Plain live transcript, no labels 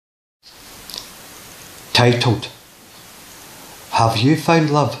titled, Have You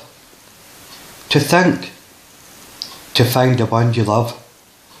Found Love? To think, to find the one you love,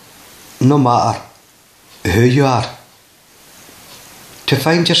 no matter who you are. To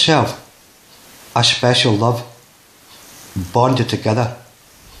find yourself a special love, bonded together,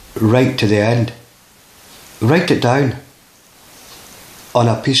 right to the end. Write it down on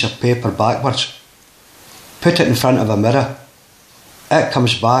a piece of paper backwards. Put it in front of a mirror. It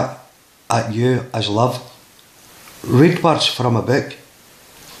comes back at you as love. Read words from a book.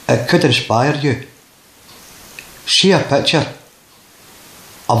 It could inspire you. See a picture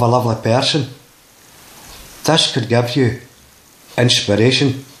of a lovely person. This could give you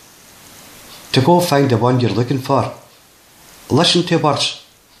inspiration to go find the one you're looking for. Listen to words,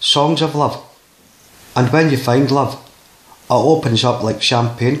 songs of love, and when you find love, it opens up like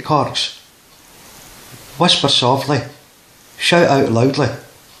champagne corks. Whisper softly, shout out loudly,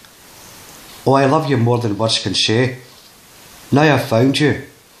 oh, I love you more than words can say. Now I've found you.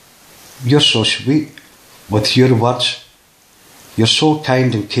 You're so sweet with your words. You're so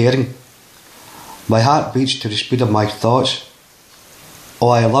kind and caring. My heart beats to the speed of my thoughts. Oh,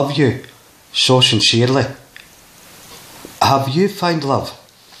 I love you so sincerely. Have you found love?